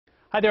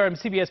Hi there, I'm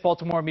CBS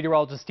Baltimore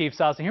meteorologist Steve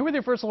Sosna here with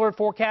your first alert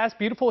forecast.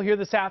 Beautiful here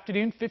this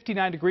afternoon,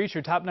 59 degrees,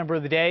 your top number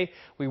of the day.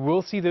 We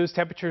will see those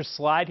temperatures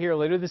slide here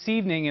later this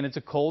evening, and it's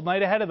a cold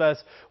night ahead of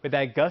us with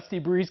that gusty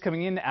breeze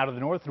coming in out of the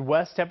north and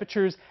west.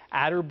 Temperatures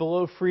at or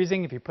below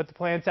freezing. If you put the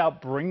plants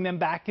out, bring them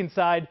back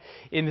inside.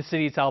 In the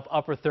city itself,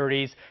 upper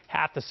 30s.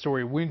 Half the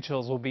story, wind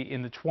chills will be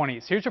in the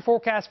 20s. Here's your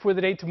forecast for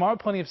the day tomorrow.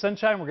 Plenty of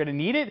sunshine. We're going to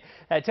need it.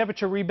 That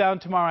temperature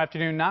rebound tomorrow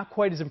afternoon, not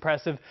quite as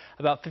impressive.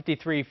 About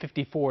 53,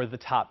 54, the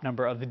top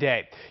number of the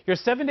day. Your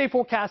 7-day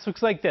forecast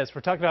looks like this.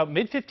 We're talking about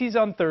mid-50s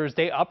on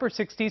Thursday, upper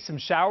 60s, some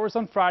showers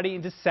on Friday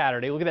into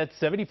Saturday. Look at that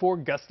 74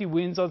 gusty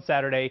winds on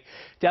Saturday,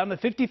 down to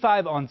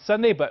 55 on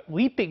Sunday, but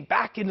leaping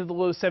back into the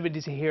low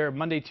 70s here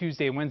Monday,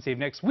 Tuesday, and Wednesday of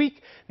next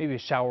week. Maybe a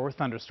shower or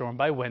thunderstorm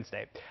by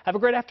Wednesday. Have a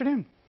great afternoon.